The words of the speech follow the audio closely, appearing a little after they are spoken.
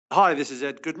Hi, this is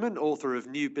Ed Goodman, author of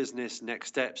New Business Next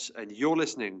Steps, and you're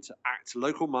listening to Act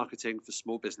Local Marketing for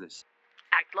Small Business.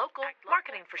 Act Local,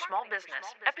 Marketing for Small Business,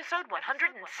 episode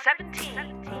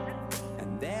 117.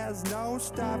 And there's no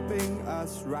stopping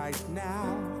us right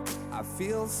now. I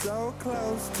feel so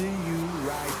close to you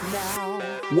right now.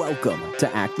 Welcome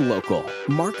to Act Local,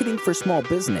 Marketing for Small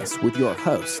Business with your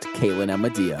host, Kaylin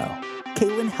Amadio.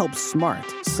 Kaylin helps smart,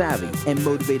 savvy, and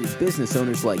motivated business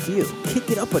owners like you kick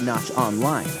it up a notch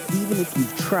online, even if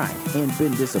you've tried and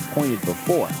been disappointed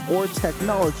before, or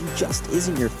technology just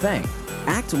isn't your thing.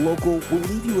 Act Local will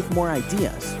leave you with more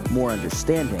ideas, more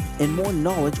understanding, and more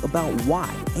knowledge about why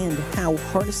and how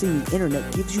harnessing the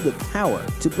internet gives you the power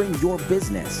to bring your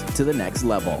business to the next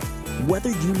level.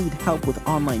 Whether you need help with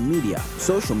online media,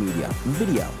 social media,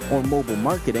 video, or mobile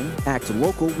marketing, Act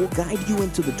Local will guide you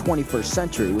into the 21st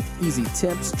century with easy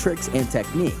tips, tricks, and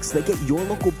techniques that get your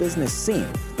local business seen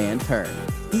and heard.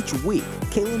 Each week,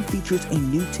 Kaylin features a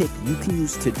new tip you can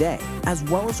use today, as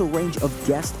well as a range of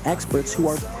guest experts who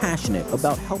are passionate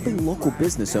about helping local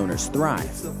business owners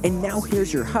thrive. And now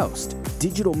here's your host,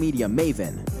 digital media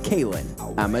maven, Kaylin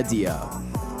Amadio.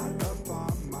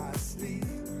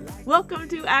 Welcome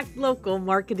to Act Local,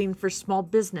 Marketing for Small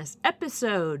Business,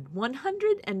 episode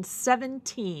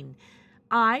 117.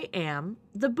 I am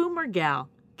the Boomer Gal,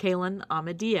 Kaylin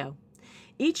Amadio.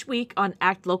 Each week on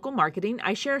Act Local Marketing,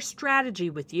 I share a strategy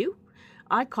with you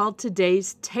I call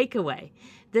today's takeaway.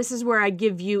 This is where I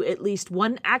give you at least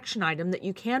one action item that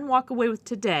you can walk away with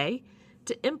today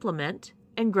to implement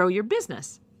and grow your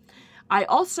business. I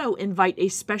also invite a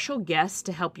special guest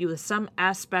to help you with some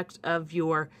aspect of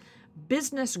your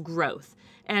business growth.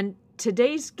 And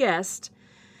today's guest,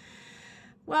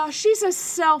 well, she's a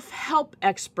self-help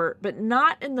expert, but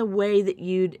not in the way that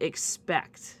you'd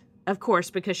expect. Of course,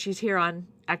 because she's here on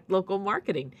Act Local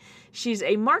Marketing. She's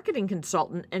a marketing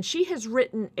consultant, and she has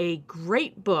written a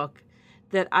great book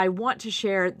that I want to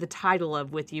share the title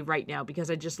of with you right now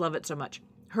because I just love it so much.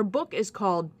 Her book is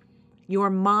called Your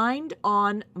Mind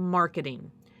on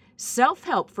Marketing,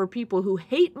 Self-Help for People Who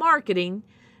Hate Marketing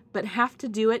but have to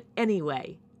do it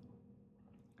anyway.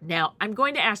 Now, I'm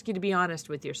going to ask you to be honest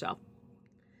with yourself.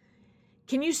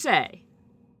 Can you say,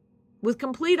 with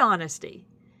complete honesty,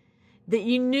 that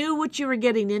you knew what you were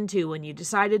getting into when you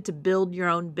decided to build your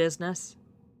own business?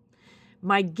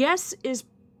 My guess is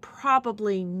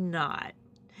probably not.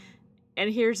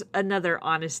 And here's another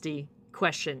honesty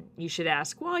question you should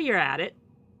ask while you're at it.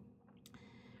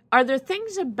 Are there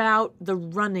things about the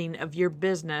running of your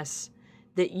business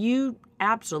that you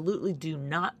absolutely do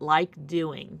not like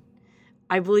doing?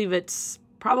 I believe it's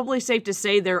probably safe to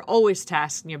say there are always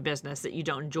tasks in your business that you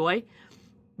don't enjoy,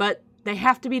 but they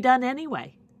have to be done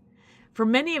anyway. For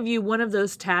many of you, one of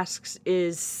those tasks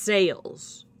is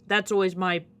sales. That's always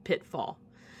my pitfall.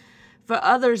 For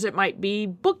others, it might be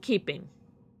bookkeeping.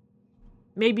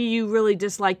 Maybe you really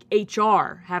dislike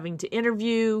HR, having to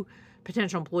interview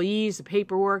potential employees, the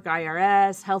paperwork,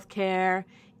 IRS, healthcare.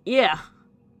 Yeah.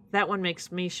 That one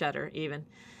makes me shudder even.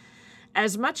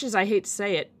 As much as I hate to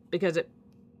say it, because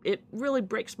it really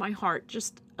breaks my heart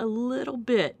just a little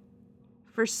bit.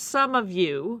 For some of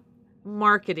you,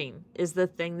 marketing is the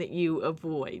thing that you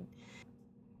avoid.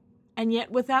 And yet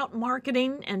without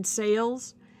marketing and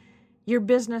sales, your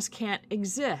business can't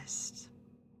exist.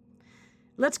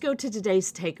 Let's go to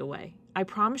today's takeaway. I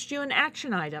promised you an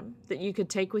action item that you could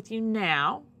take with you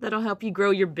now that'll help you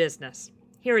grow your business.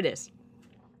 Here it is.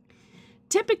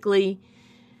 Typically,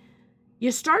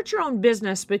 you start your own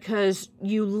business because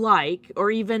you like or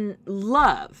even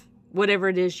love whatever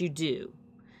it is you do.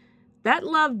 That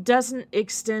love doesn't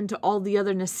extend to all the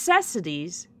other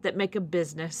necessities that make a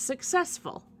business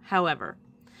successful. However,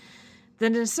 the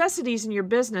necessities in your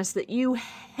business that you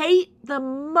hate the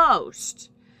most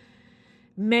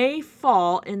may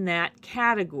fall in that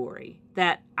category,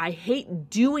 that I hate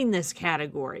doing this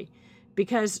category,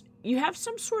 because you have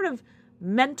some sort of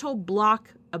mental block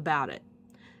about it.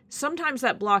 Sometimes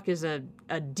that block is a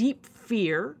deep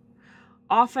fear.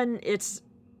 Often it's,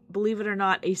 believe it or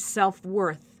not, a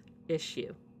self-worth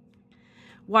issue.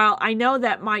 While I know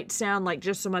that might sound like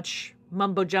just so much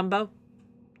mumbo jumbo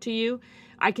to you,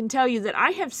 I can tell you that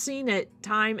I have seen it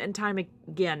time and time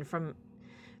again from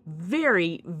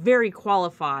very, very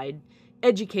qualified,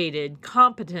 educated,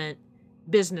 competent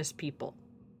business people.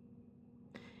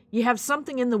 You have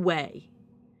something in the way.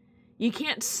 You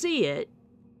can't see it,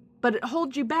 but it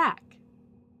holds you back.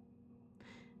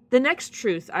 The next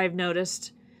truth I've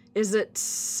noticed is that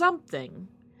something,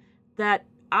 that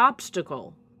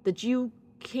obstacle that you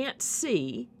can't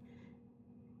see,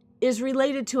 is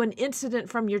related to an incident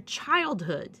from your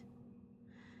childhood.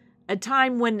 A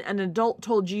time when an adult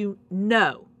told you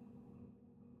no,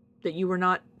 that you were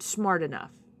not smart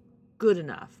enough, good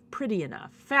enough, pretty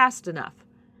enough, fast enough.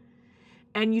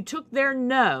 And you took their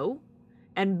no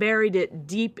and buried it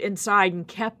deep inside and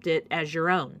kept it as your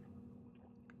own.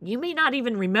 You may not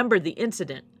even remember the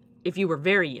incident if you were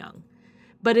very young,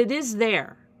 but it is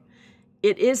there.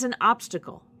 It is an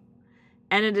obstacle,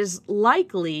 and it is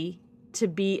likely to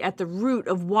be at the root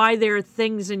of why there are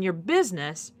things in your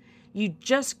business you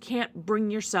just can't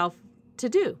bring yourself to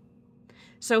do.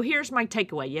 So here's my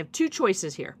takeaway. You have two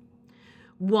choices here.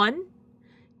 One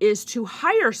is to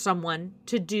hire someone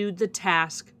to do the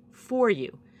task for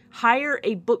you. Hire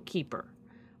a bookkeeper,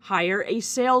 hire a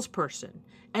salesperson,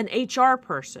 an HR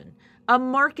person, a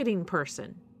marketing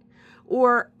person,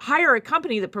 or hire a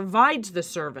company that provides the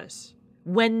service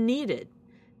when needed.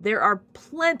 There are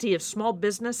plenty of small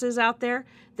businesses out there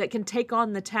that can take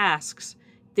on the tasks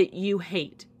that you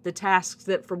hate, the tasks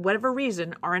that for whatever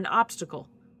reason are an obstacle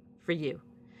for you.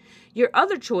 Your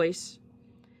other choice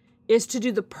is to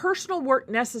do the personal work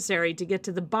necessary to get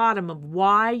to the bottom of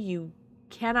why you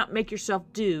cannot make yourself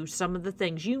do some of the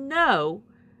things you know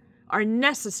are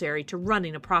necessary to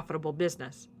running a profitable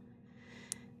business.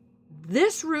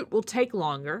 This route will take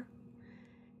longer,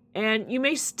 and you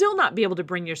may still not be able to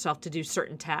bring yourself to do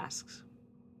certain tasks.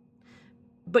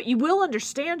 But you will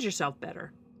understand yourself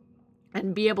better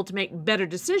and be able to make better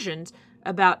decisions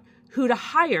about who to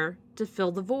hire to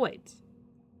fill the voids.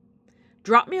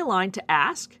 Drop me a line to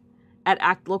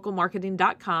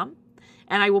ask@actlocalmarketing.com,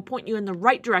 and I will point you in the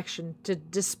right direction to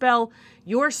dispel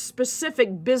your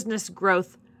specific business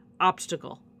growth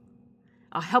obstacle.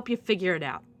 I'll help you figure it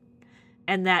out.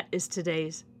 And that is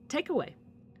today's takeaway.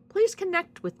 Please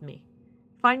connect with me.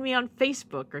 Find me on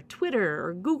Facebook or Twitter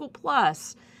or Google+,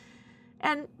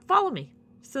 and follow me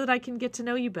so that I can get to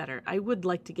know you better. I would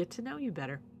like to get to know you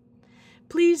better.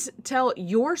 Please tell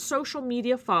your social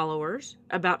media followers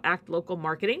about Act Local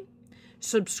Marketing.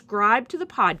 Subscribe to the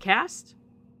podcast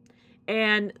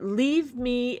and leave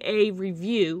me a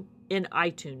review in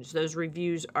iTunes. Those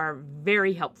reviews are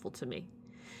very helpful to me.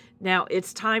 Now,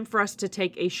 it's time for us to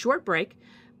take a short break,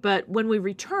 but when we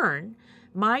return,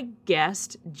 my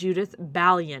guest, Judith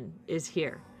Ballion, is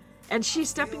here, and she's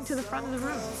stepping to the front of the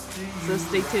room, so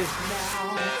stay tuned.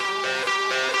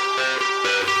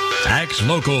 Act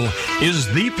Local is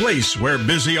the place where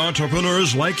busy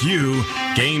entrepreneurs like you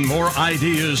gain more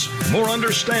ideas, more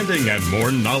understanding, and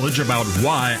more knowledge about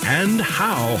why and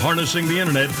how harnessing the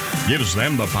internet gives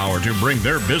them the power to bring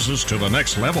their business to the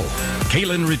next level.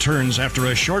 Kaylin returns after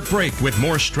a short break with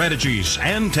more strategies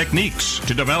and techniques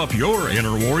to develop your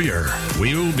inner warrior.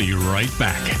 We'll be right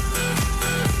back.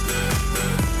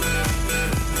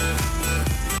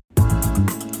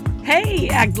 Hey,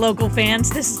 Act Local fans,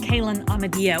 this is Kaylin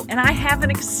Amadeo, and I have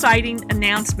an exciting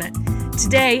announcement.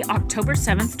 Today, October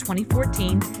 7th,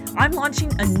 2014, I'm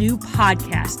launching a new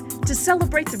podcast to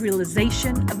celebrate the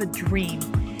realization of a dream.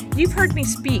 You've heard me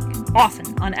speak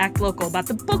often on Act Local about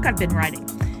the book I've been writing.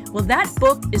 Well, that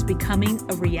book is becoming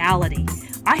a reality.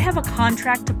 I have a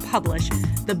contract to publish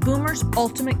The Boomer's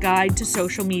Ultimate Guide to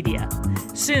Social Media.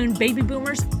 Soon, baby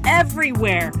boomers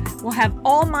everywhere will have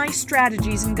all my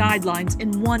strategies and guidelines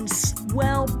in one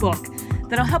swell book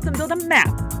that'll help them build a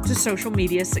map to social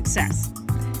media success.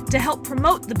 To help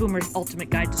promote The Boomer's Ultimate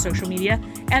Guide to Social Media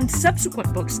and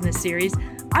subsequent books in this series,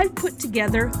 I've put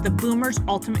together the Boomer's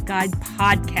Ultimate Guide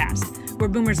podcast, where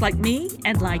boomers like me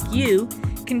and like you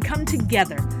can come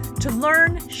together to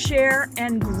learn, share,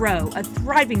 and grow a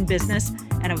thriving business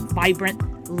and a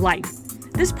vibrant life.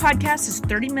 This podcast is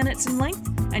 30 minutes in length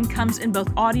and comes in both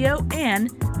audio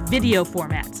and video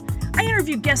formats. I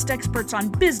interview guest experts on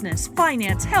business,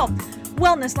 finance, health,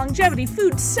 wellness, longevity,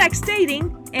 food, sex,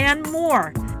 dating, and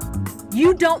more.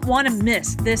 You don't want to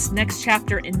miss this next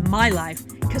chapter in my life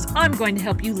because I'm going to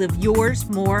help you live yours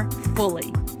more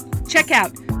fully. Check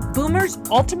out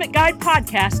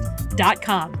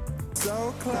boomersultimateguidepodcast.com.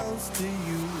 So close to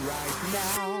you right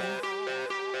now.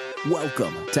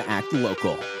 Welcome to Act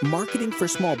Local, marketing for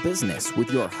small business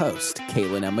with your host,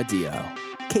 Kaylin Amadeo.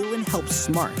 Kaylin helps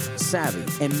smart, savvy,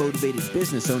 and motivated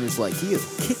business owners like you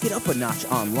kick it up a notch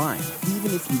online,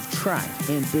 even if you've tried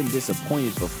and been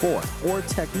disappointed before, or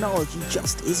technology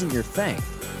just isn't your thing.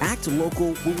 Act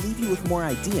Local will leave you with more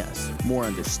ideas, more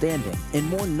understanding, and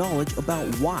more knowledge about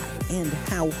why and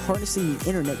how harnessing the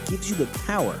internet gives you the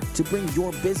power to bring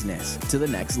your business to the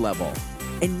next level.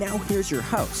 And now here's your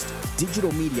host,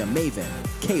 digital media maven,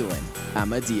 Kaylin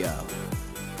Amadeo.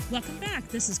 Welcome back.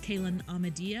 This is Kaylin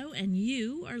Amadeo, and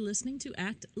you are listening to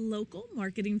Act Local,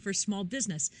 Marketing for Small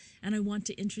Business. And I want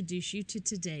to introduce you to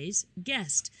today's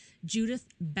guest, Judith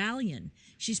Ballion.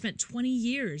 She spent 20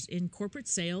 years in corporate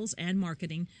sales and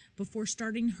marketing before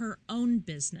starting her own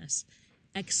business,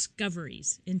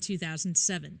 Excoveries, in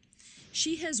 2007.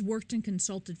 She has worked and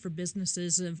consulted for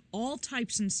businesses of all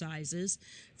types and sizes,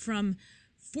 from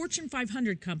Fortune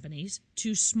 500 companies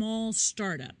to small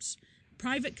startups,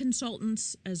 private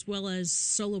consultants, as well as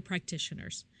solo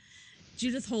practitioners.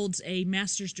 Judith holds a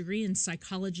master's degree in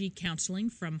psychology counseling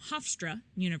from Hofstra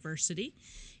University.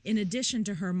 In addition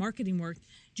to her marketing work,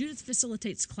 Judith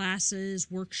facilitates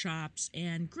classes, workshops,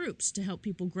 and groups to help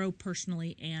people grow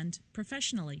personally and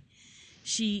professionally.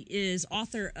 She is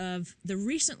author of the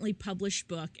recently published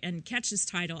book, and catch this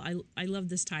title, I love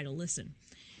this title, listen,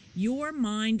 Your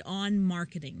Mind on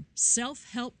Marketing,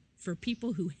 Self-Help for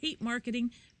People Who Hate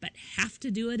Marketing but Have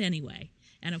to Do It Anyway.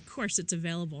 And of course, it's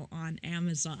available on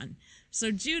Amazon.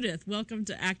 So Judith, welcome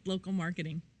to Act Local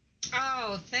Marketing.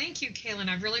 Oh, thank you, Kaylin.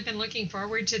 I've really been looking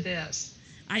forward to this.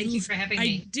 Thank you for having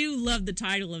me. I do love the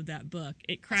title of that book.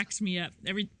 It cracks me up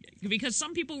because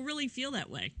some people really feel that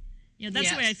way. You know,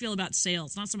 that's the way I feel about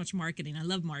sales, not so much marketing. I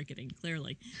love marketing,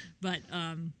 clearly. But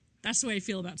that's the way I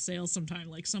feel about sales sometimes,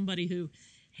 like somebody who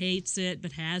hates it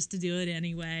but has to do it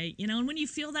anyway. You know, and when you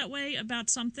feel that way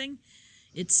about something,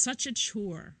 it's such a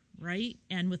chore, right?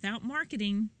 And without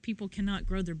marketing, people cannot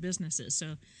grow their businesses.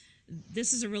 So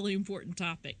this is a really important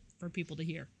topic for people to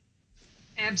hear.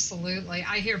 Absolutely.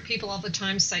 I hear people all the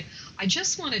time say, I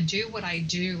just want to do what I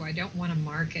do. I don't want to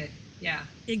market. Yeah.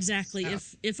 Exactly.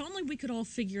 So. If only we could all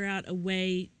figure out a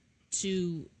way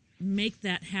to make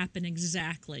that happen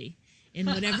exactly in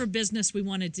whatever business we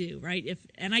want to do, right?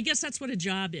 And I guess that's what a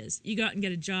job is. You go out and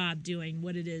get a job doing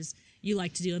what it is you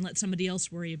like to do and let somebody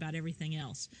else worry about everything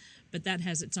else. But that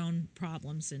has its own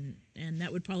problems, and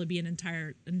that would probably be an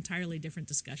entirely different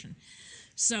discussion.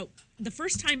 So the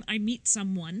first time I meet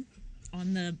someone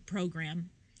on the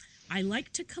program, I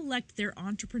like to collect their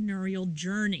entrepreneurial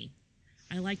journey.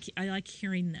 I like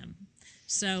hearing them.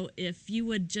 So if you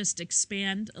would just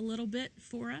expand a little bit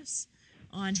for us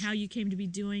on how you came to be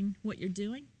doing what you're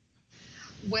doing.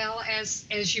 Well,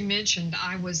 as you mentioned,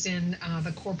 I was in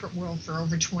the corporate world for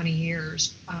over 20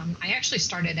 years. I actually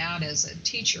started out as a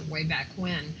teacher way back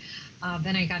when.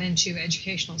 Then I got into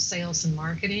educational sales and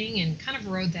marketing and kind of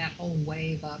rode that whole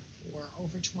wave up for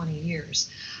over 20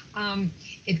 years.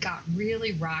 It got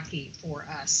really rocky for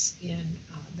us in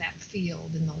that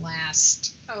field in the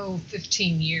last,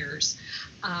 15 years.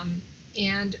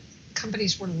 And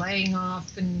companies were laying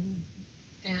off and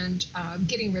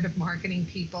getting rid of marketing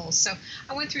people. So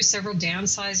I went through several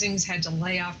downsizings, had to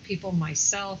lay off people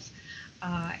myself.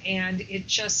 And it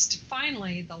just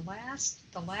finally, the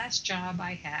last job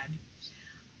I had,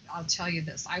 I'll tell you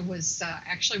this, I was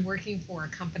actually working for a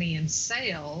company in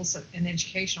sales, an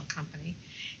educational company,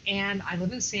 and I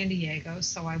live in San Diego,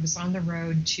 so I was on the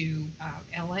road to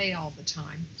LA all the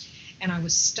time, and I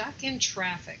was stuck in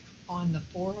traffic on the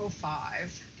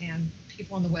 405, and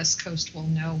people on the West Coast will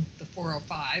know the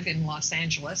 405 in Los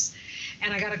Angeles,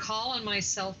 and I got a call on my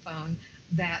cell phone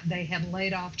that they had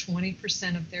laid off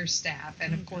 20% of their staff,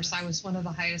 and of course I was one of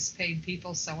the highest paid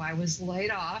people, so I was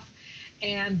laid off,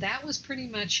 and that was pretty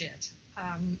much it.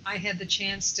 I had the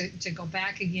chance to go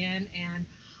back again, and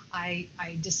I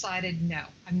decided, no,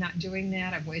 I'm not doing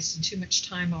that. I've wasted too much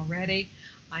time already.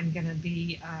 I'm going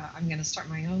to start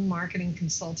my own marketing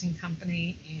consulting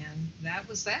company, and that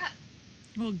was that.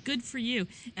 Well, good for you.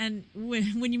 And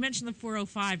when you mentioned the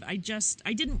 405,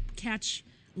 I didn't catch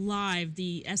live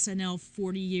the SNL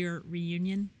 40-year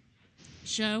reunion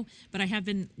show, but I have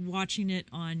been watching it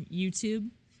on YouTube.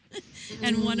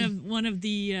 And one of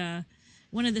the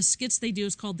skits they do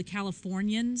is called The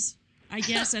Californians, I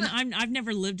guess. And I've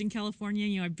never lived in California.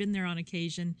 You know, I've been there on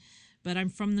occasion, but I'm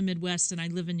from the Midwest and I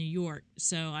live in New York.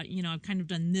 So I've kind of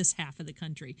done this half of the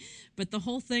country. But the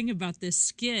whole thing about this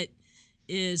skit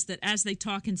is that as they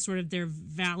talk in sort of their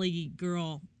Valley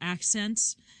Girl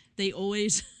accents, they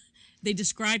always they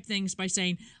describe things by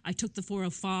saying, I took the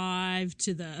 405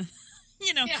 to the,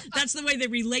 that's the way they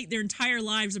relate their entire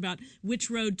lives about which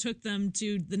road took them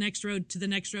to the next road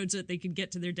so that they could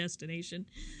get to their destination.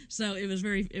 So it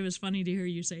was funny to hear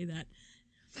you say that.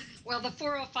 Well, the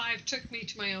 405 took me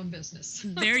to my own business.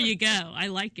 There you go. I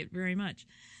like it very much.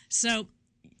 So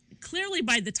clearly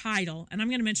by the title, and I'm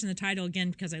going to mention the title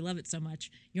again because I love it so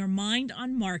much, Your Mind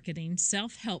on Marketing,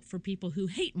 Self-Help for People Who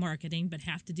Hate Marketing but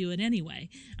Have to Do It Anyway.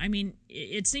 I mean,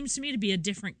 it seems to me to be a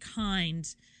different kind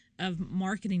of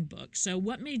marketing book. So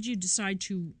what made you decide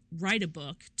to write a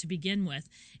book to begin with,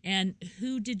 and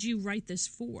who did you write this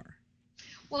for?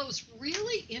 Well, it was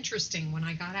really interesting when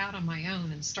I got out on my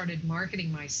own and started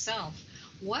marketing myself.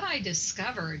 What I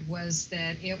discovered was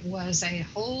that it was a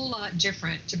whole lot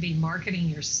different to be marketing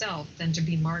yourself than to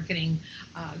be marketing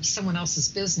someone else's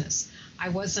business. I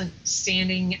wasn't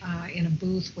standing in a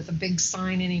booth with a big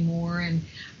sign anymore and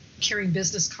carrying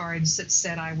business cards that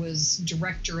said I was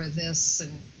director of this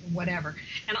and whatever.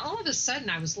 And all of a sudden,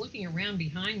 I was looking around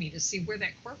behind me to see where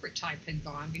that corporate type had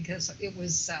gone, because it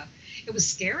was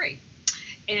scary.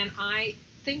 And I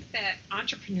think that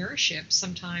entrepreneurship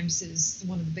sometimes is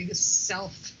one of the biggest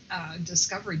self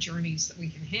discovery journeys that we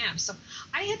can have. So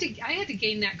I had to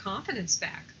gain that confidence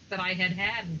back that I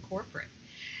had in corporate.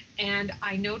 And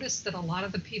I noticed that a lot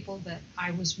of the people that I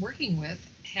was working with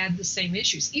had the same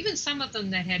issues, even some of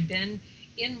them that had been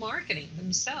in marketing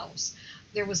themselves.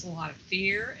 There was a lot of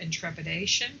fear and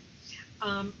trepidation.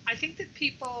 I think that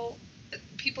people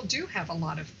do have a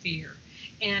lot of fear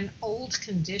and old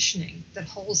conditioning that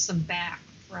holds them back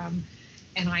from,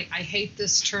 and I hate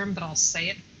this term, but I'll say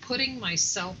it, putting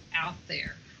myself out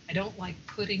there. I don't like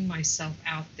putting myself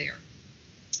out there.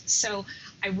 So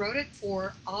I wrote it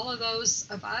for all of those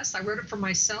of us. I wrote it for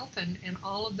myself and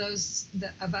all of those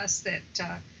of us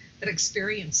that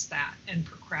experience that and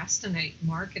procrastinate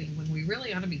marketing when we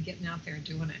really ought to be getting out there and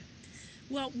doing it.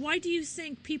 Well, why do you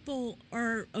think people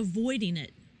are avoiding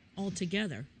it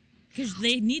altogether? Because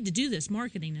they need to do this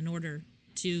marketing in order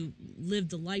to live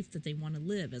the life that they want to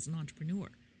live as an entrepreneur.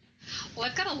 Well,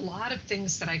 I've got a lot of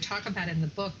things that I talk about in the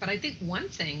book, but I think one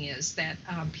thing is that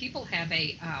people have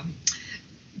a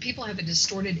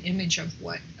distorted image of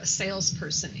what a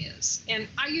salesperson is. And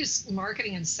I use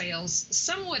marketing and sales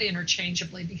somewhat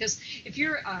interchangeably, because if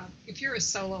you're a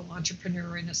solo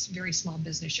entrepreneur in a very small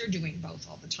business, you're doing both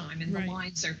all the time, and right.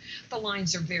 the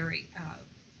lines are very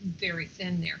very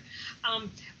thin there.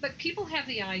 But people have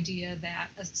the idea that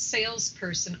a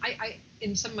salesperson, I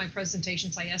in some of my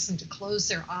presentations, I ask them to close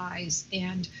their eyes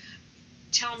and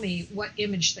tell me what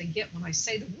image they get when I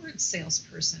say the word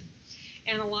salesperson.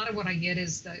 And a lot of what I get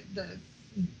is the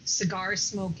cigar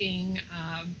smoking,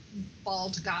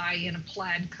 bald guy in a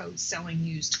plaid coat selling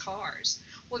used cars.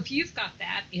 Well, if you've got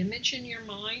that image in your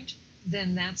mind,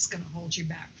 then that's going to hold you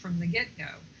back from the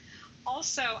get-go.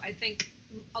 Also, I think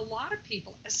a lot of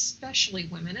people, especially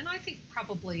women, and I think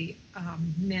probably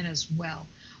men as well,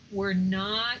 were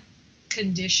not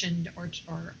conditioned or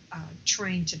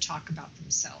trained to talk about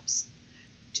themselves.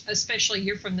 Especially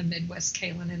you're from the Midwest,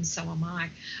 Kaylin, and so am I.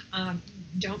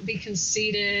 Don't be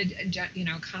conceited,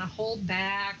 kind of hold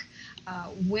back.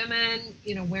 Women,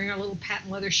 wearing our little patent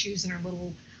leather shoes and our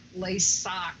little lace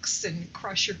socks and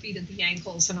cross your feet at the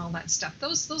ankles and all that stuff.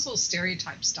 Those little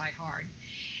stereotypes die hard.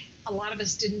 A lot of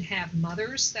us didn't have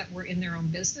mothers that were in their own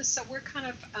business, so we're kind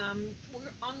of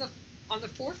we're on the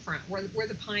forefront. We're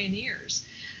the pioneers.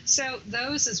 So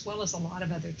those, as well as a lot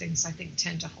of other things, I think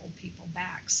tend to hold people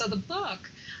back. So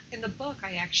in the book,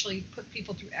 I actually put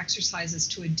people through exercises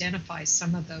to identify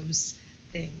some of those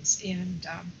things and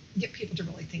get people to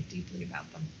really think deeply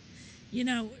about them.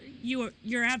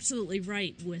 You're absolutely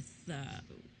right with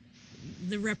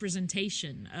the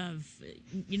representation of,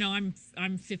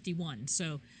 I'm 51,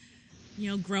 so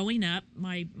growing up,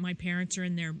 my parents are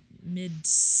in their mid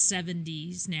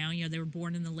 70s now. They were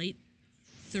born in the late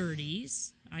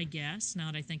 30s, I guess,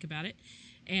 now that I think about it.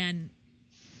 And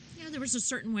there was a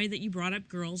certain way that you brought up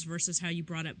girls versus how you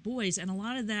brought up boys, and a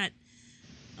lot of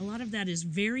that is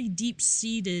very deep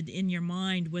seated in your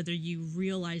mind, whether you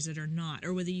realize it or not,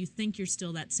 or whether you think you're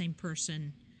still that same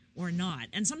person or not.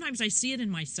 And sometimes I see it in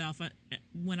myself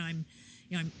when I'm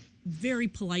very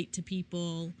polite to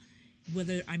people,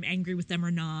 whether I'm angry with them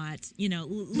or not.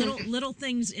 Little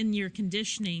things in your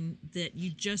conditioning that you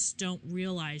just don't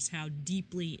realize how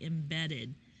deeply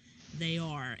embedded they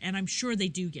are. And I'm sure they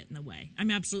do get in the way.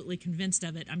 I'm absolutely convinced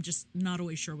of it. I'm just not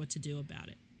always sure what to do about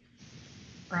it.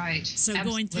 Right. So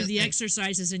Going through the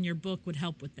exercises in your book would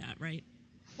help with that, right?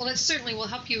 Well, it certainly will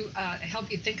help you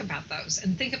think about those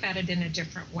and think about it in a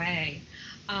different way.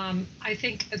 I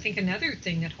think another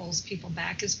thing that holds people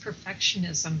back is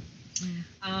perfectionism.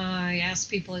 I ask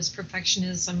people, is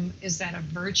that a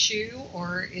virtue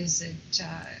or is it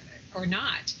or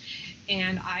not?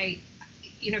 And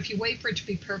if you wait for it to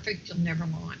be perfect, you'll never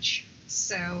launch.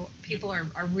 So people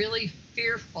are really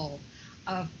fearful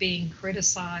of being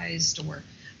criticized or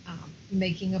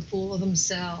making a fool of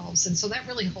themselves, and so that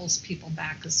really holds people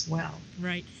back as well.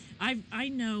 Right. I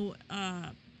know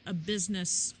a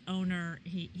business owner.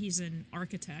 He's an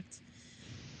architect,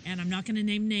 and I'm not going to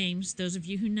name names. Those of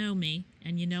you who know me,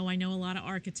 and I know a lot of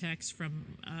architects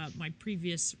from my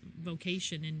previous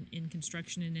vocation in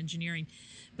construction and engineering,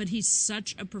 but he's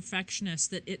such a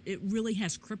perfectionist that it really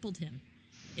has crippled him.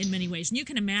 in many ways. And you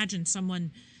can imagine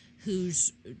someone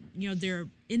whose, their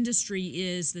industry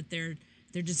is that they're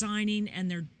designing and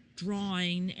they're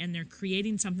drawing and they're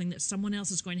creating something that someone else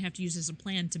is going to have to use as a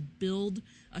plan to build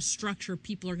a structure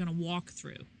people are going to walk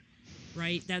through,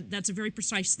 right? That's a very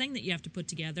precise thing that you have to put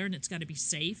together, and it's got to be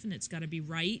safe and it's got to be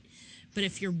right. But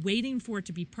if you're waiting for it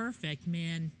to be perfect,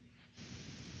 man,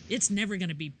 it's never going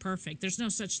to be perfect. There's no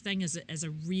such thing as a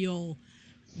real,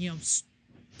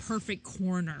 perfect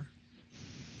corner,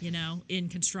 in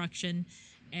construction,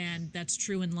 and that's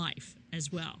true in life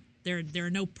as well. There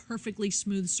are no perfectly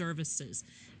smooth surfaces.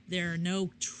 There are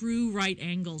no true right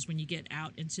angles when you get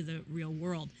out into the real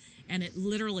world. And it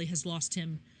literally has lost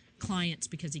him clients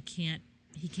because he can't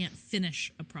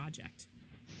finish a project.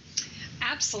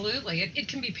 Absolutely. It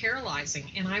can be paralyzing.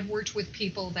 And I've worked with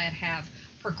people that have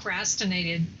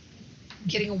procrastinated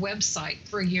getting a website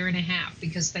for a year and a half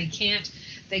because they can't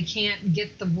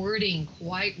get the wording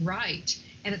quite right.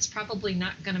 And it's probably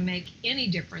not going to make any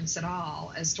difference at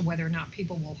all as to whether or not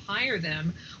people will hire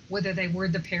them, whether they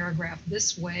word the paragraph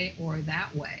this way or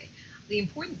that way. The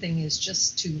important thing is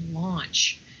just to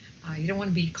launch. You don't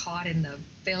want to be caught in the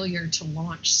failure to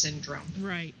launch syndrome.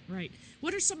 Right.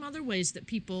 What are some other ways that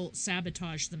people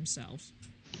sabotage themselves?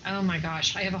 Oh my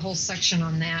gosh, I have a whole section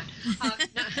on that.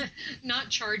 Not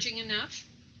charging enough.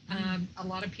 A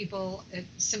lot of people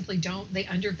simply don't. They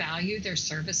undervalue their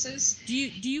services. Do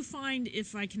you find,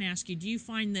 if I can ask you, do you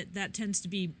find that tends to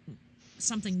be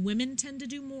something women tend to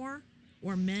do more,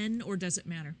 or men, or does it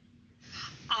matter?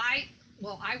 I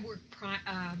work.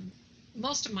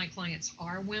 Most of my clients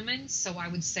are women, so I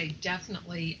would say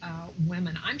definitely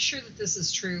women. I'm sure that this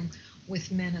is true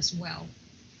with men as well.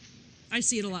 I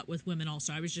see it a lot with women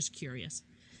also. I was just curious.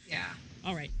 Yeah.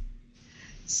 All right.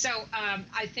 So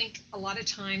I think a lot of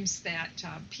times that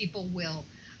people will,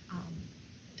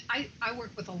 I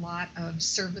work with a lot of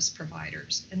service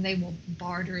providers, and they will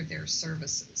barter their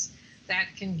services. That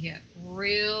can get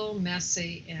real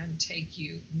messy and take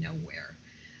you nowhere.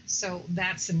 So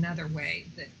that's another way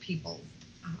that people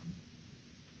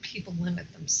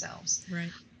limit themselves.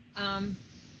 Right.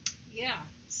 Yeah.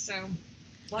 So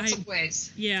lots of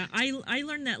ways. Yeah, I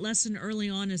learned that lesson early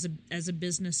on as a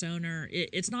business owner.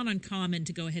 It's not uncommon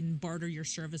to go ahead and barter your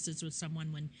services with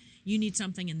someone when you need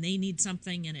something and they need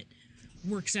something, and it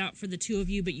works out for the two of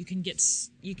you. But you can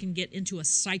get into a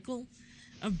cycle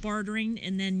of bartering,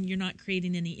 and then you're not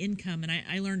creating any income. And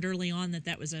I learned early on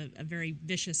that was a very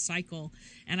vicious cycle,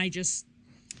 and I just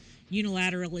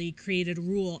unilaterally created a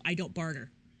rule: I don't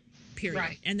barter. Period.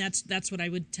 Right. And that's what I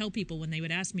would tell people when they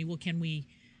would ask me, well, can we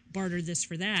barter this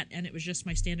for that? And it was just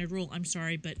my standard rule. I'm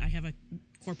sorry, but I have a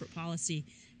corporate policy.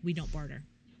 We don't barter.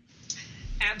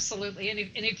 Absolutely. And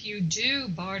if you do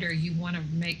barter, you want to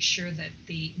make sure that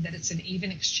it's an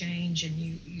even exchange,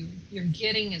 and you're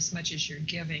getting as much as you're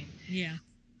giving. Yeah.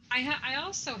 I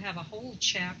also have a whole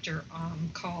chapter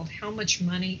called "How Much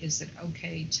Money Is It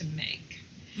Okay to Make?"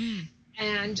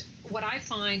 And what I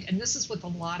find, and this is with a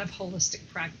lot of holistic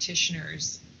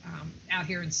practitioners out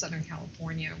here in Southern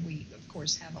California, we of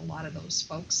course have a lot of those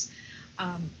folks,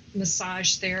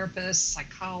 massage therapists,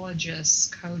 psychologists,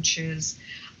 coaches.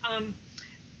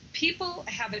 People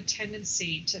have a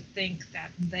tendency to think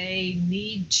that they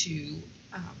need to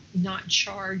not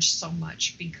charge so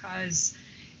much because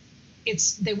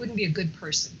they wouldn't be a good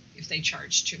person if they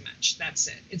charge too much. That's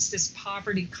it. It's this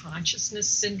poverty consciousness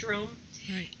syndrome.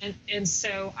 Right. And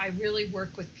so I really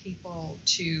work with people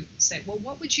to say, well,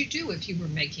 what would you do if you were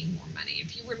making more money?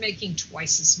 If you were making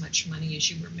twice as much money as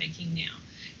you were making now,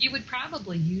 you would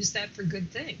probably use that for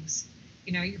good things.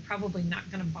 You're probably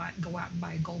not going to go out and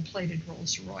buy a gold-plated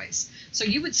Rolls Royce. So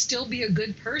you would still be a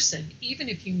good person even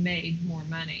if you made more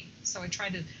money. So I try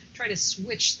to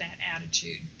switch that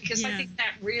attitude, because I think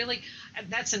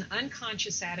that's an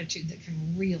unconscious attitude that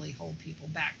can really hold people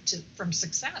back from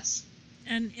success.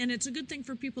 And it's a good thing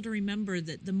for people to remember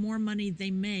that the more money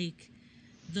they make,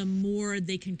 the more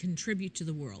they can contribute to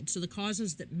the world. So the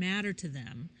causes that matter to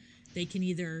them, they can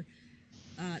either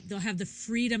they'll have the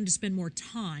freedom to spend more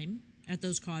time at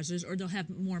those causes, or they'll have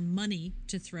more money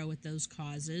to throw at those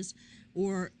causes,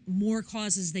 or more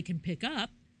causes they can pick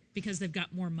up because they've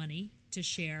got more money to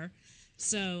share.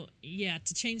 So yeah,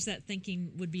 to change that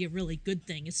thinking would be a really good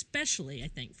thing, especially I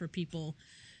think for people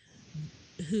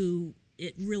who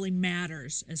it really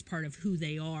matters as part of who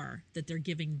they are, that they're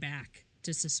giving back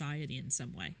to society in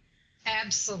some way.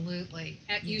 Absolutely.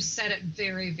 You said it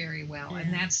very, very well. Yeah.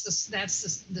 And that's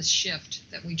the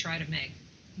shift that we try to make.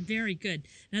 Very good.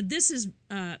 Now, this is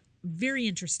very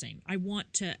interesting. I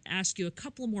want to ask you a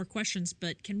couple more questions,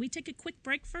 but can we take a quick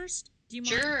break first? Do you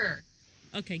mind? Sure.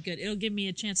 Okay, good. It'll give me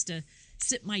a chance to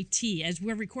sip my tea. As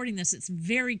we're recording this, it's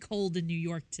very cold in New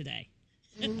York today.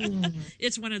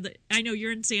 It's one of the, I know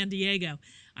you're in San Diego.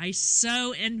 I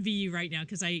so envy you right now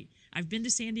because I've been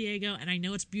to San Diego and I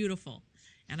know it's beautiful.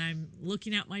 And I'm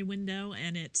looking out my window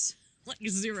and it's like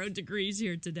 0 degrees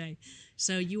here today.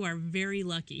 So you are very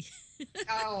lucky.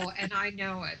 Oh, and I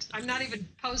know it. I'm not even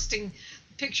posting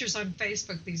pictures on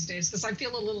Facebook these days because I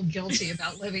feel a little guilty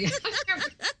about living out there.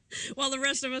 While the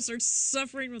rest of us are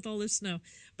suffering with all this snow.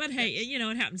 But hey, you know,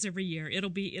 it happens every year. It'll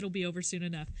be over soon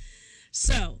enough.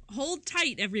 So hold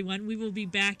tight, everyone. We will be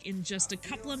back in just a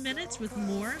couple of minutes with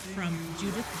more from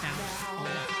Judith Bauer.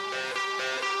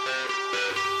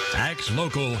 Act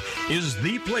Local is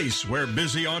the place where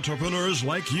busy entrepreneurs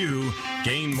like you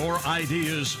gain more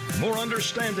ideas, more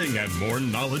understanding, and more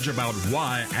knowledge about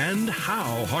why and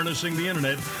how harnessing the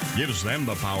internet gives them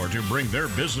the power to bring their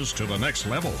business to the next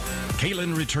level.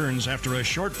 Kaylin returns after a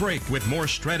short break with more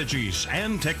strategies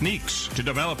and techniques to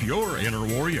develop your inner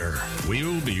warrior.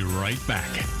 We'll be right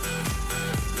back.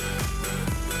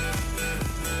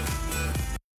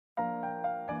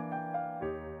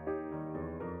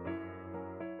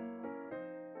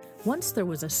 Once there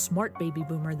was a smart baby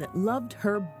boomer that loved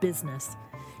her business.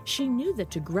 She knew that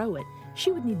to grow it,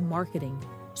 she would need marketing.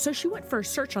 So she went for a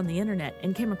search on the internet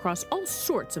and came across all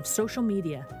sorts of social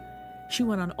media. She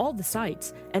went on all the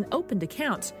sites and opened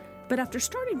accounts, but after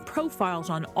starting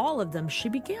profiles on all of them, she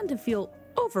began to feel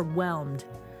overwhelmed.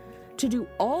 To do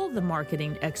all the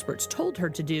marketing experts told her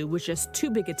to do was just too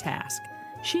big a task.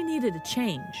 She needed a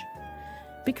change.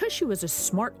 Because she was a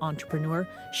smart entrepreneur,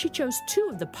 she chose 2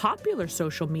 of the popular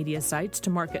social media sites to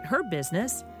market her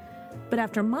business. But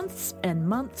after months and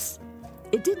months,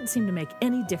 it didn't seem to make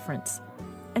any difference.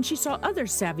 And she saw other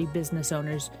savvy business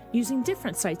owners using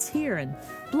different sites here and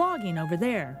blogging over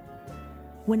there.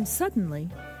 When suddenly,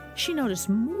 she noticed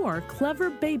more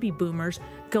clever baby boomers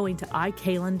going to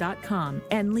iKaylin.com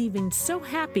and leaving so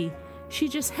happy she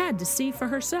just had to see for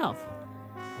herself.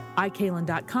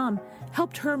 iKaylin.com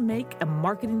helped her make a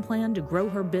marketing plan to grow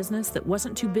her business that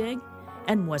wasn't too big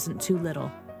and wasn't too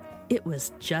little. It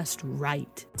was just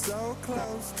right. So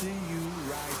close to you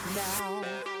right now.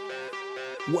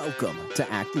 Welcome to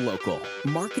Act Local,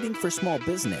 marketing for small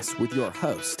business with your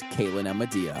host, Kaylin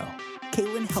Amadeo.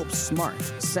 Kaylin helps smart,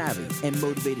 savvy, and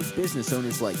motivated business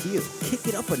owners like you kick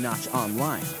it up a notch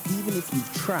online, even if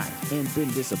you've tried and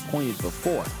been disappointed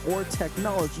before, or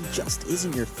technology just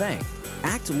isn't your thing.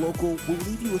 Act Local will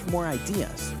leave you with more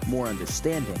ideas, more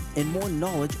understanding, and more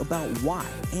knowledge about why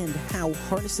and how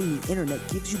harnessing the internet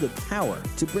gives you the power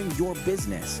to bring your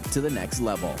business to the next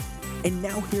level. And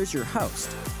now here's your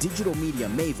host, digital media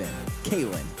maven,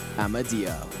 Kaylin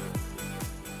Amadeo.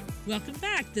 Welcome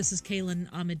back. This is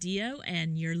Kaylin Amadeo,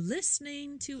 and you're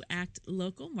listening to Act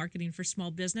Local, Marketing for Small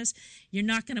Business. You're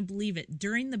not going to believe it.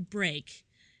 During the break,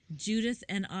 Judith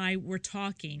and I were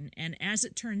talking, and as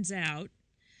it turns out,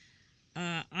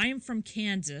 I am from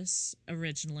Kansas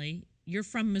originally. You're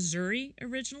from Missouri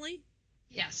originally?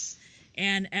 Yes.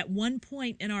 And at one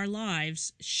point in our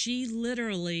lives, she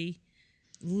literally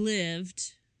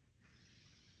lived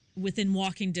within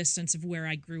walking distance of where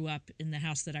I grew up in the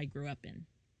house that I grew up in.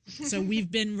 So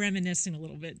we've been reminiscing a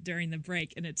little bit during the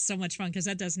break, and it's so much fun because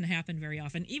that doesn't happen very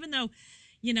often. Even though,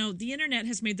 you know, the internet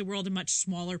has made the world a much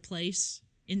smaller place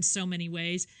in so many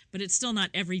ways, but it's still not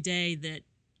every day that,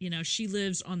 you know, she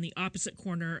lives on the opposite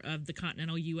corner of the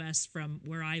continental U.S. from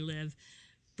where I live.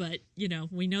 But, you know,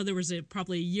 we know there was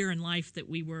probably a year in life that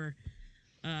we were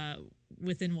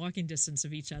within walking distance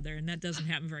of each other, and that doesn't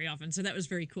happen very often. So that was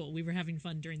very cool. We were having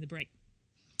fun during the break.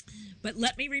 But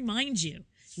let me remind you,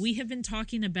 we have been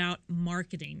talking about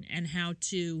marketing and how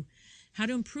to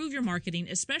improve your marketing,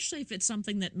 especially if it's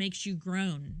something that makes you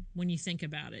groan when you think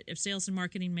about it. If sales and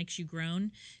marketing makes you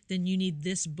groan, then you need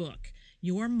this book,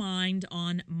 Your Mind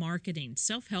on Marketing,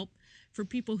 Self-Help for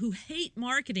People Who Hate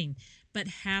Marketing but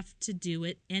have to do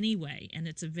it anyway. And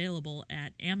it's available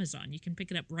at Amazon. You can pick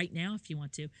it up right now if you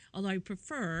want to, although I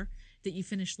prefer that you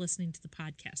finish listening to the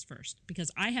podcast first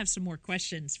because I have some more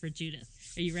questions for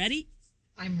Judith. Are you ready?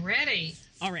 I'm ready.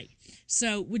 All right.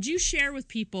 So would you share with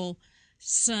people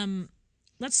some,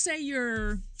 let's say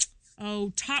your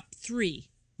top 3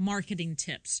 marketing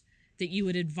tips that you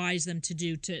would advise them to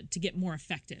do to get more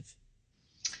effective?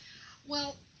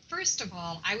 Well, first of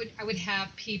all, I would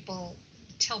have people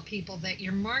tell people that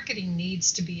your marketing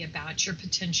needs to be about your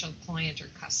potential client or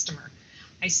customer.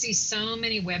 I see so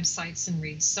many websites and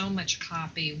read so much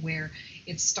copy where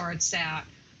it starts out,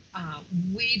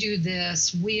 we do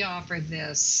this, we offer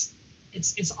this.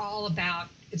 It's all about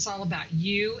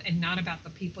you and not about the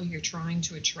people you're trying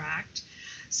to attract.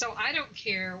 So I don't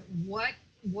care what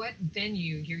what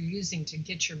venue you're using to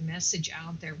get your message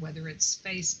out there, whether it's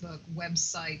Facebook,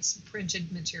 websites,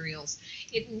 printed materials.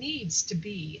 It needs to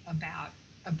be about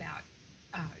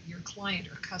your client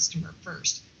or customer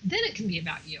first. Then it can be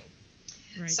about you.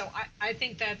 Right. So I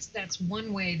think that's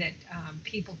one way that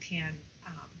people can.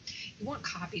 You want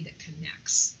copy that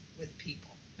connects with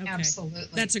people. Okay. Absolutely.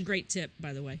 That's a great tip,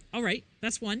 by the way. All right,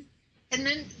 that's one. And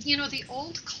then, the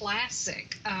old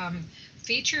classic,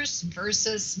 features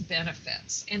versus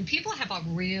benefits. And people have a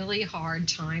really hard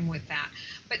time with that.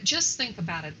 But just think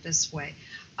about it this way.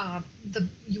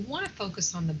 You want to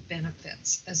focus on the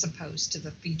benefits as opposed to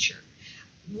the feature.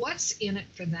 What's in it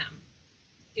for them?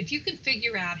 If you can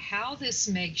figure out how this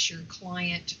makes your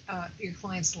client's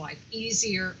life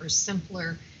easier or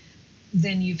simpler,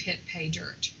 then you've hit pay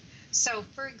dirt. So,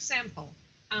 for example,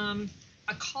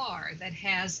 a car that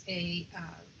has a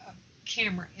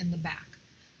camera in the back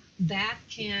that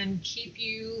can keep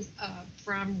you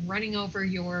from running over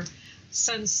your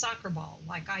son's soccer ball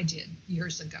like I did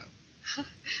years ago.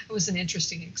 It was an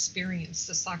interesting experience.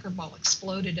 The soccer ball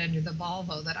exploded under the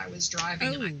Volvo that I was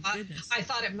driving, and I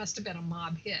thought it must have been a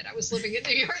mob hit. I was living in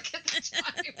New York at the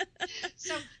time.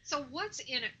 So what's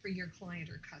in it for your client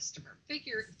or customer?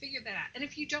 Figure that out. And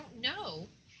if you don't know,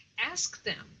 ask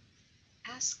them.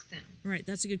 Right,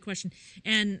 that's a good question.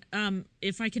 And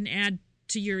if I can add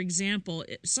to your example,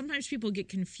 sometimes people get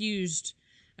confused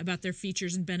about their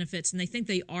features and benefits, and they think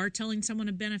they are telling someone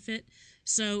a benefit.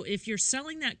 So if you're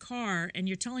selling that car and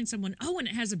you're telling someone, oh, and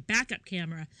it has a backup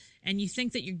camera, and you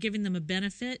think that you're giving them a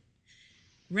benefit,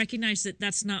 recognize that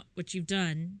that's not what you've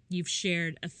done. You've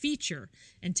shared a feature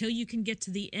until you can get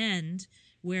to the end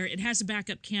where it has a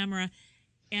backup camera,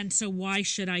 and so why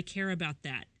should I care about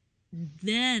that?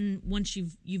 Then once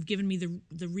you've given me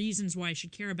the reasons why I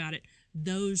should care about it,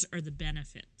 those are the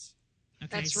benefits.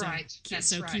 Okay, That's right.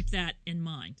 So keep that in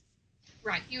mind.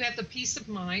 Right. You have the peace of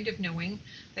mind of knowing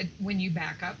that when you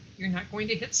back up, you're not going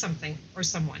to hit something or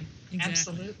someone.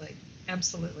 Exactly.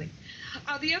 Absolutely.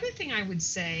 The other thing I would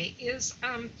say is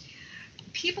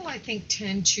people, I think,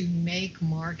 tend to make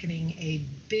marketing a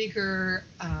bigger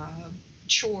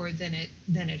chore than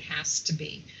it has to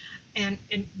be. And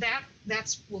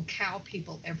that's will cow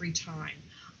people every time.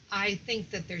 I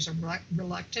think that there's a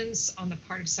reluctance on the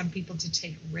part of some people to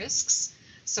take risks.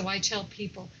 So I tell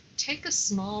people, take a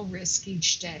small risk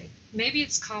each day. Maybe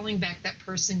it's calling back that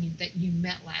person that you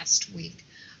met last week.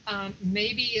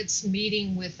 Maybe it's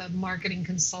meeting with a marketing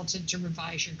consultant to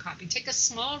revise your copy. Take a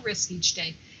small risk each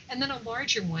day and then a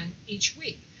larger one each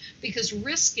week, because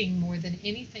risking more than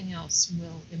anything else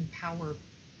will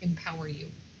empower you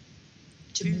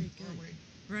to move forward.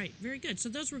 Right, very good. So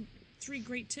those were 3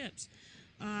 great tips.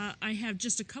 I have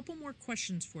just a couple more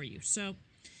questions for you. So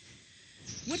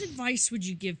what advice would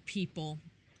you give people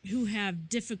who have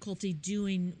difficulty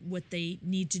doing what they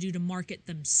need to do to market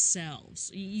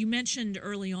themselves? You mentioned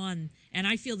early on, and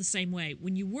I feel the same way,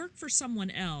 when you work for someone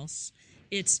else,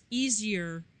 it's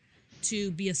easier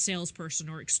to be a salesperson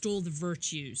or extol the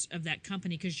virtues of that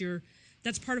company because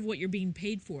that's part of what you're being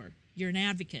paid for. You're an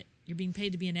advocate. You're being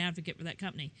paid to be an advocate for that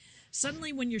company.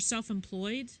 Suddenly, when you're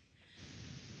self-employed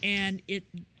and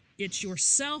it's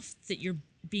yourself that you're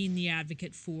being the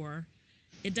advocate for,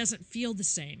 it doesn't feel the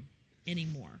same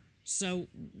anymore. So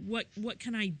what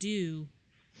can I do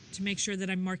to make sure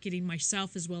that I'm marketing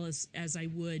myself as well as I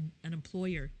would an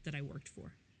employer that I worked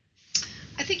for?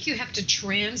 I think you have to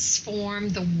transform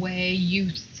the way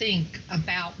you think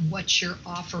about what you're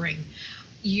offering.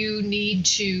 You need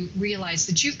to realize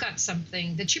that you've got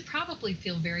something that you probably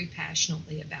feel very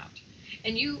passionately about.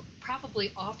 And you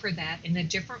probably offer that in a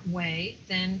different way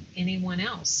than anyone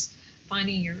else.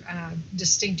 Finding your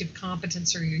distinctive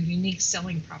competence or your unique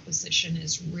selling proposition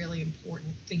is really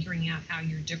important, figuring out how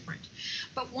you're different.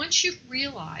 But once you've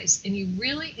realized and you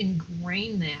really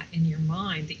ingrain that in your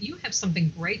mind, that you have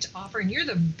something great to offer and you're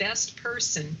the best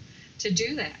person to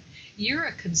do that. You're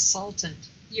a consultant.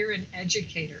 You're an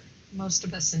educator. Most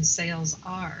of us in sales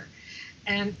are.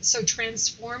 And so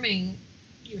transforming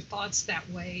your thoughts that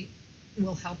way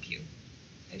will help you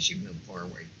as you move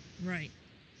forward. Right.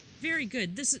 Very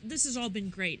good. This has all been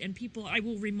great. And people, I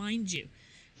will remind you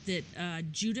that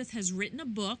Judith has written a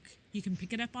book. You can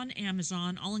pick it up on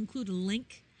Amazon. I'll include a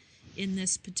link in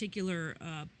this particular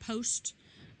post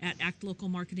at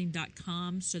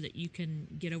actlocalmarketing.com so that you can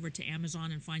get over to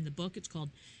Amazon and find the book. It's called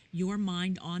Your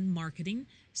Mind on Marketing,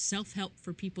 Self-Help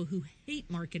for People Who Hate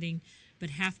Marketing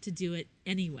but Have to Do It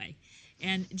Anyway.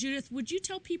 And Judith, would you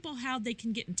tell people how they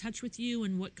can get in touch with you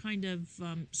and what kind of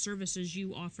services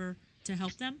you offer to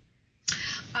help them?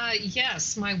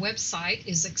 Yes, my website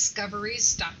is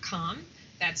excoveries.com.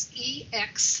 That's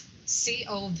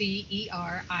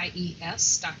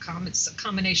COVERIES.com. It's a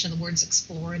combination of the words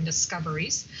explore and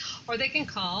discoveries. Or they can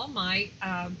call my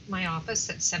office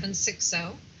at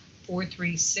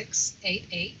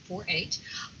 760-436-8848.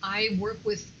 I work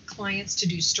with clients to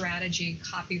do strategy,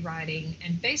 copywriting,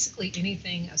 and basically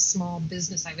anything a small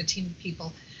business. I have a team of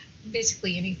people,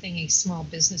 basically anything a small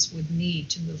business would need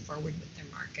to move forward with their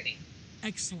marketing.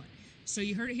 Excellent. So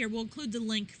you heard it here. We'll include the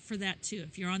link for that too.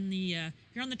 If you're on the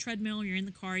treadmill, you're in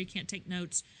the car, you can't take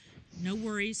notes, no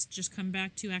worries. Just come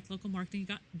back to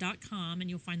actlocalmarketing.com and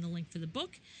you'll find the link for the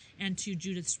book and to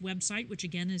Judith's website, which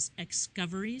again is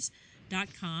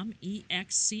excoveries.com,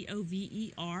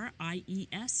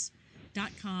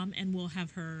 EXCOVERIES.com, and we'll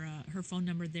have her phone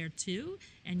number there too,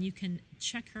 and you can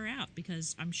check her out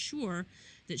because I'm sure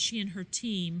that she and her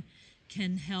team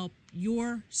can help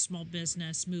your small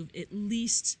business move at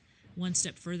least one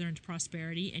step further into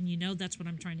prosperity, and you know that's what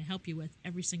I'm trying to help you with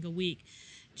every single week.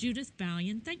 Judith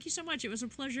Ballion, thank you so much. It was a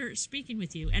pleasure speaking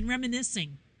with you and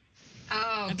reminiscing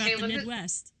about Kayla, the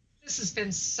Midwest. This has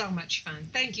been so much fun.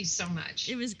 Thank you so much.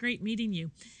 It was great meeting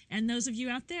you. And those of you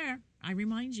out there, I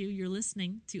remind you, you're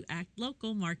listening to Act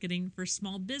Local Marketing for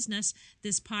Small Business.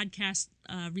 This podcast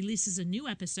releases a new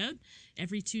episode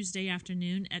every Tuesday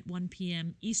afternoon at 1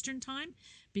 p.m. Eastern Time,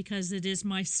 because it is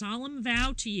my solemn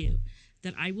vow to you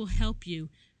that I will help you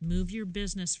move your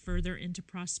business further into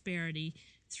prosperity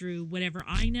through whatever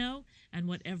I know and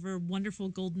whatever wonderful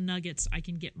golden nuggets I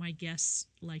can get my guests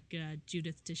like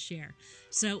Judith to share.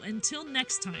 So until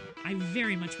next time, I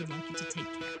very much would like you to take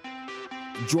care.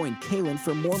 Join Kaylin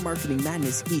for more marketing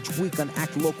madness each week on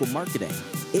Act Local Marketing.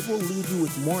 It will leave you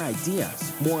with more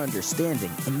ideas, more understanding,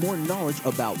 and more knowledge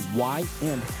about why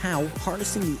and how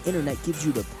harnessing the internet gives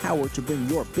you the power to bring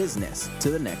your business to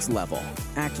the next level.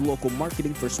 Act Local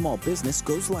Marketing for Small Business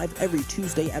goes live every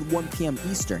Tuesday at 1 p.m.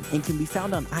 Eastern and can be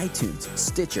found on iTunes,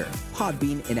 Stitcher,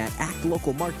 Podbean, and at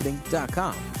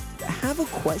actlocalmarketing.com. Have a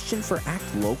question for Act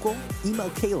Local? Email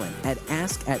Kaylin at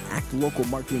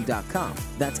ask@actlocalmarketing.com.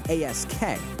 That's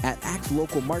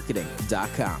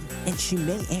ask@actlocalmarketing.com. And she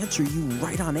may answer you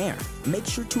right on air. Make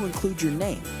sure to include your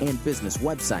name and business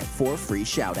website for a free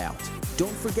shout out.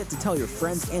 Don't forget to tell your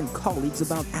friends and colleagues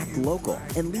about Act Local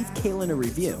and leave Kaylin a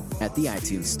review at the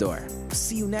iTunes Store.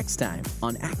 See you next time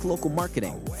on Act Local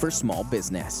Marketing for Small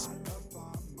Business.